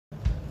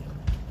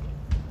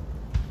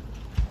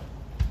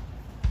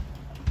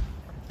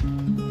We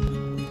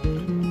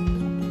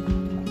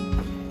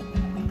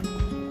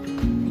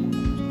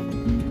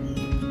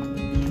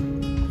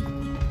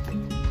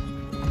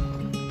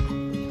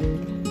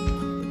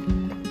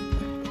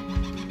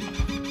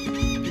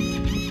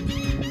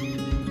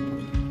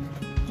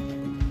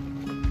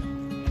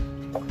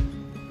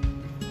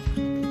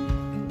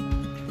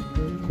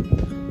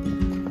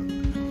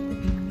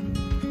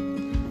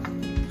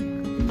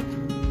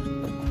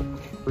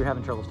were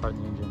having trouble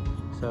starting the engine,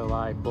 so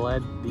I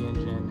bled the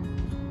engine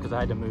because I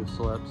had to move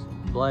slips.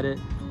 Bled it,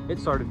 it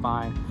started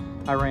fine.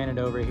 I ran it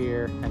over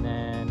here and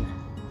then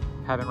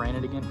haven't ran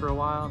it again for a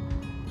while.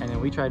 And then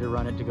we tried to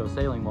run it to go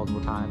sailing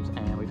multiple times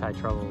and we've had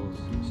troubles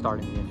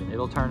starting the engine.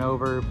 It'll turn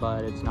over,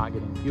 but it's not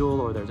getting fuel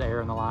or there's air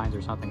in the lines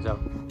or something. So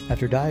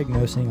after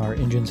diagnosing our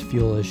engine's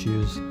fuel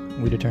issues,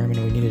 we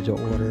determined we needed to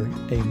order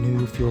a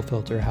new fuel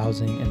filter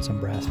housing and some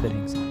brass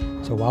fittings.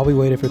 So while we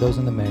waited for those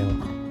in the mail,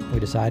 we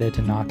decided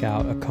to knock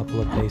out a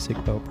couple of basic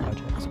boat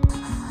projects.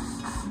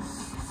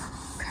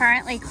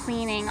 Currently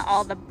cleaning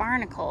all the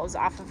barnacles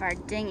off of our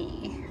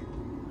dinghy.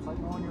 it's like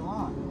mowing your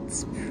lawn.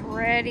 It's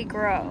pretty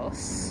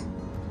gross.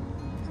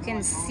 You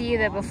can see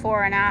the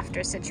before and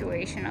after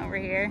situation over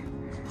here.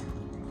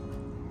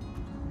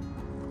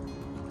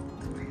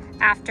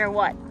 After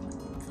what?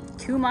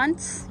 2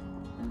 months?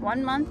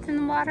 1 month in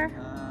the water?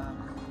 I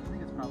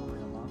think it's probably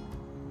a month.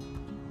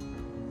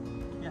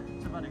 Yeah,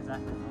 it's about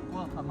exactly a month.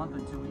 Well, a month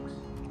and 2 weeks.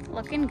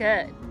 Looking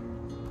good.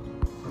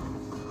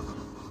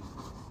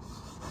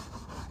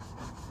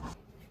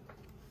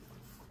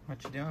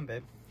 What you doing,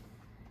 babe?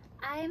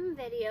 I'm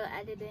video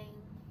editing.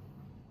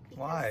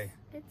 Why?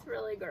 It's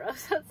really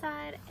gross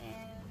outside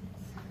and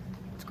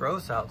It's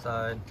gross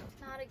outside.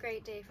 not a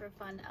great day for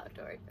fun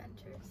outdoor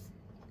adventures.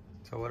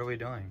 So what are we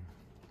doing?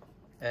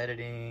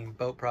 Editing,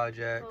 boat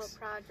projects. Boat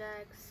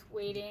projects,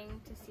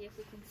 waiting to see if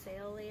we can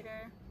sail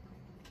later.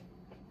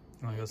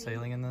 You want to go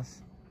sailing in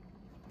this?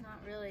 Not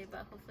really,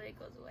 but hopefully it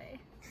goes away.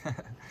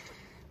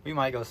 We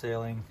might go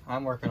sailing.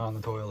 I'm working on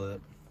the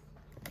toilet.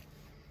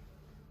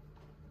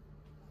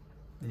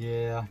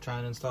 Yeah,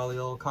 trying to install the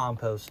old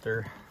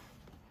composter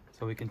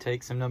so we can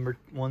take some number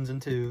 1s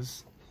and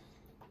 2s.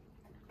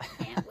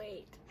 Can't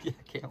wait. Yeah,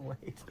 can't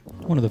wait.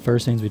 One of the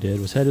first things we did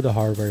was head to the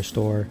hardware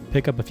store,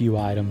 pick up a few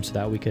items so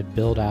that we could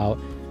build out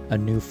a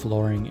new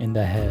flooring in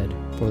the head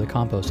for the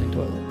composting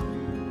toilet.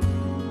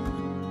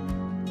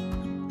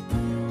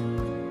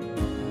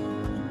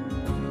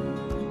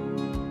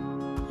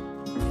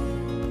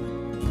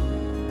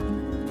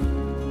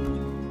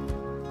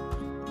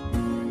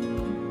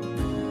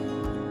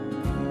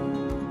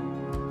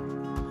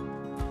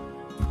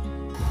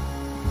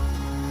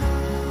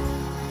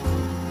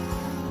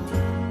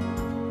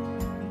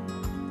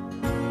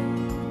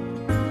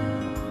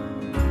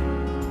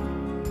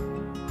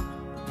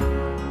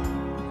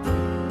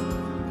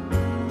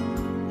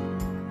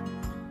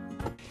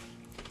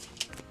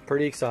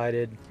 Pretty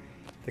excited.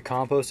 The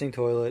composting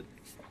toilet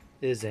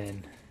is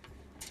in.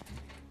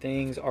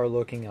 Things are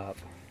looking up.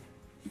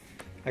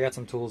 I got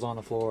some tools on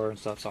the floor and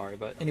stuff, sorry,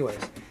 but anyways,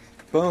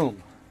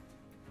 boom.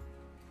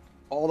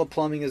 All the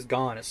plumbing is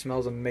gone. It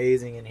smells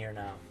amazing in here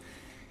now.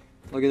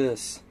 Look at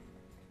this.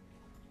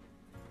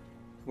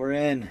 We're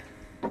in.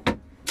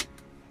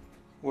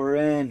 We're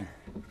in.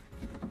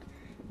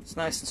 It's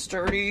nice and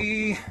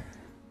sturdy.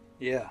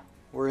 Yeah,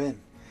 we're in.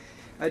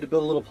 I had to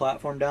build a little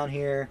platform down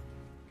here.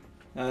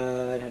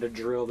 I had to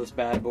drill this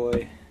bad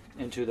boy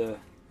into the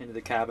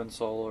cabin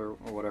sole or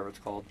whatever it's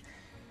called.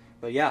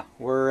 But yeah,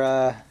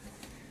 we're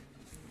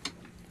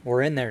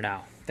in there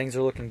now. Things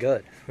are looking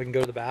good. We can go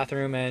to the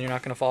bathroom and you're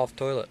not gonna fall off the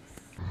toilet.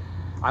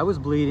 I was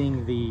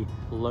bleeding the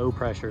low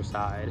pressure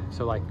side,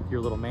 so like your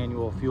little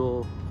manual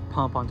fuel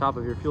pump on top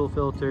of your fuel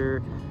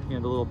filter, you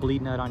know, the little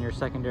bleed nut on your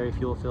secondary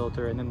fuel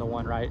filter, and then the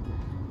one right,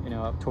 you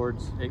know, up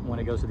towards it when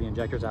it goes to the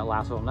injectors, that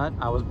last little nut.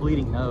 I was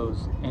bleeding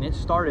those, and it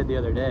started the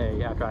other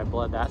day after I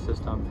bled that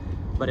system,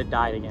 but it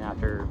died again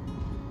after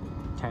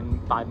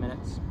 5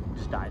 minutes.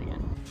 Just died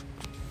again.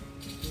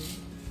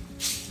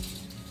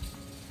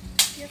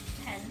 You have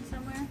a pen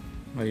somewhere?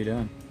 What are you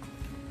doing?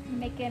 I'm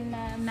making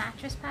a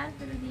mattress pad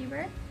for the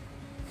Beaver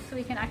so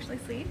we can actually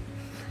sleep.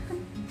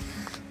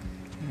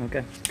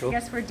 Okay, cool. I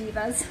guess we're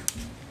divas.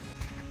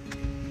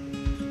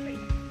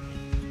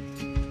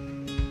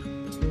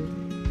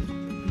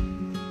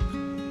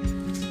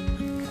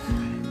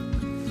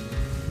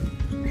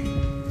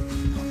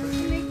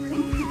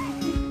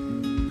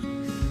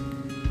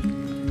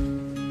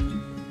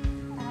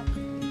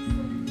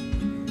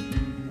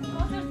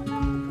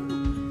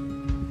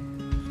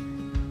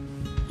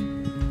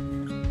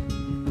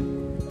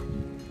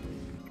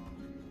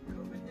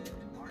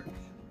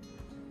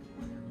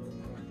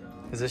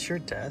 Is this your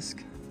desk?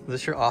 Is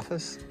this your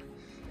office?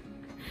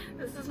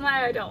 This is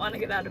my I don't want to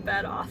get out of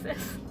bed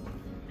office.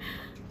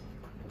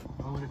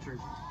 Oh, what a jerk.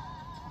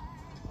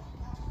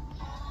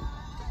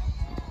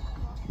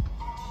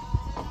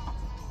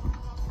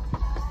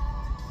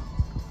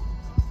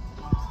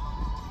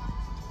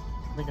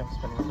 I think I'm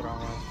spinning it the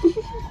wrong way.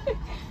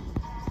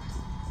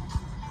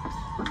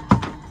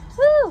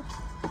 Woo!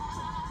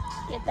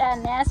 Get Get that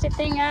nasty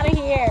thing out of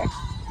here.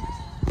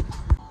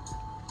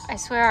 I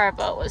swear our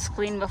boat was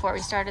clean before we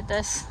started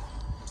this.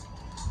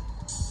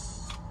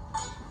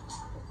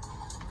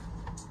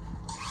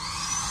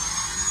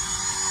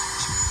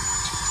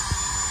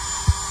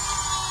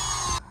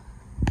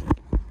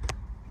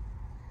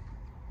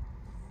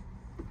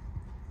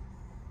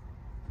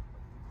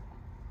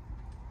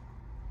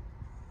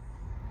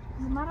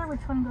 Does it matter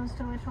which one goes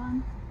to which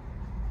one?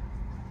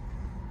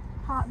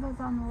 Hot goes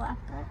on the left,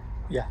 right?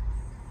 Yeah.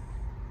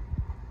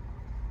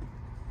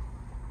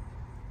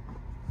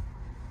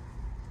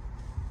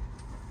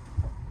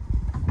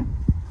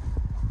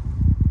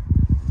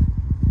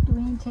 Do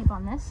we need tape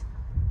on this?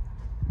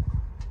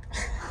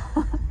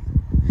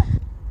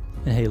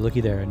 And hey,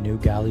 looky there, a new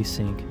galley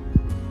sink.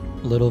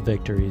 Little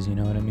victories, you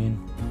know what I mean?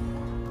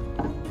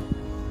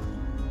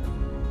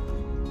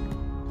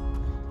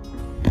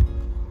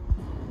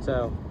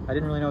 So, I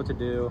didn't really know what to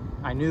do.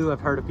 I knew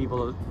I've heard of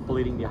people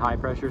bleeding the high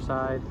pressure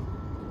side,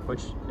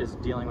 which is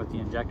dealing with the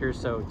injectors.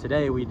 So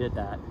today we did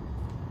that.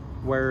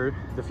 Where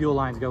the fuel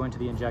lines go into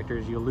the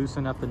injectors, you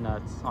loosen up the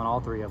nuts on all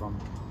three of them.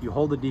 You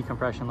hold the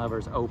decompression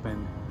levers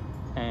open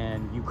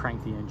and you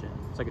crank the engine.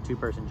 It's like a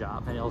two-person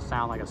job and it'll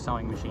sound like a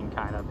sewing machine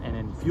kind of, and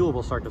then fuel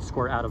will start to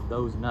squirt out of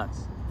those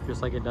nuts,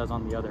 just like it does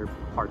on the other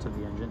parts of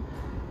the engine.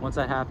 Once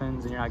that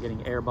happens and you're not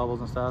getting air bubbles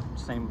and stuff,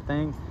 same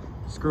thing,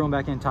 screw them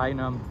back in, tighten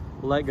them,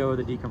 let go of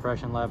the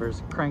decompression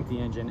levers, crank the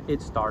engine.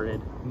 It started,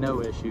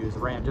 no issues,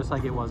 ran just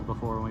like it was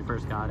before when we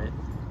first got it.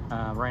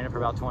 Ran it for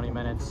about 20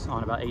 minutes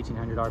on about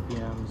 1800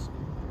 RPMs,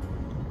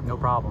 no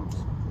problems.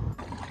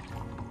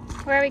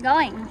 Where are we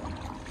going?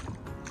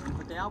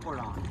 Put the outboard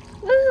on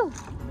Woo!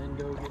 and then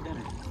go get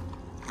dinner.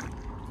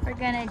 We're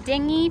gonna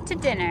dinghy to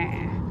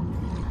dinner.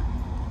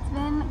 It's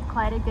been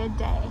quite a good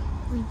day.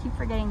 We keep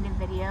forgetting to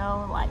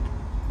video like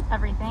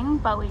everything,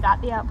 but we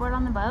got the outboard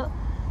on the boat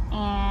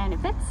and it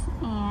fits,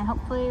 and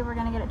hopefully we're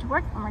gonna get it to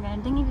work and we're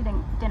gonna dinghy to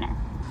dinner.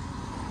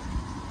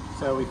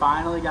 So we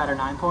finally got our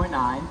 9.9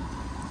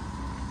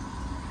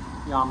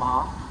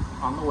 Yamaha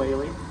on the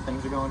Whaley.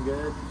 Things are going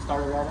good.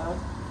 Started right up.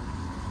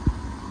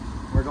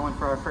 We're going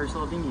for our first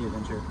little dinghy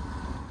adventure.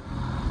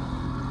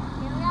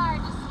 Here we are,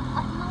 just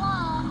plucking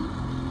along.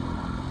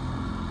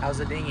 How's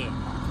the dinghy?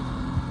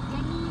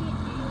 Dinghy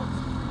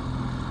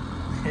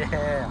is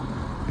Yeah.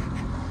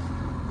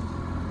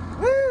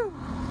 Woo!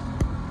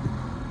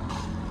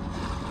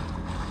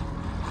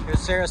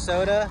 Here's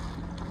Sarasota.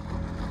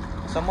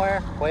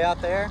 Somewhere way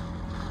out there.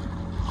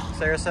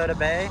 Sarasota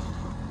Bay.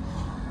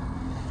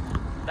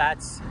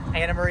 That's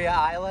Anna Maria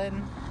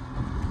Island.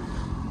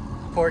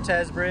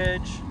 Cortez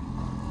Bridge.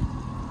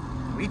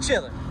 We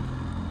chillin'.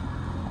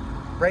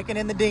 Breaking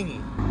in the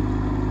dinghy.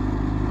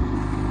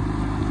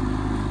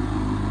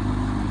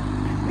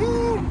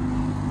 Woo!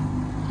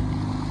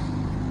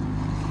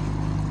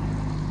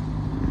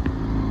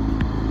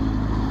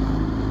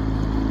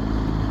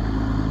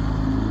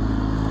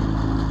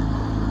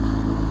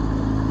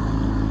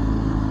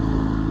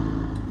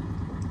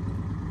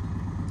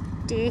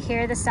 Do you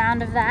hear the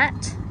sound of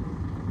that?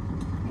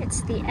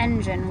 It's the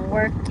engine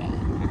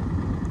working.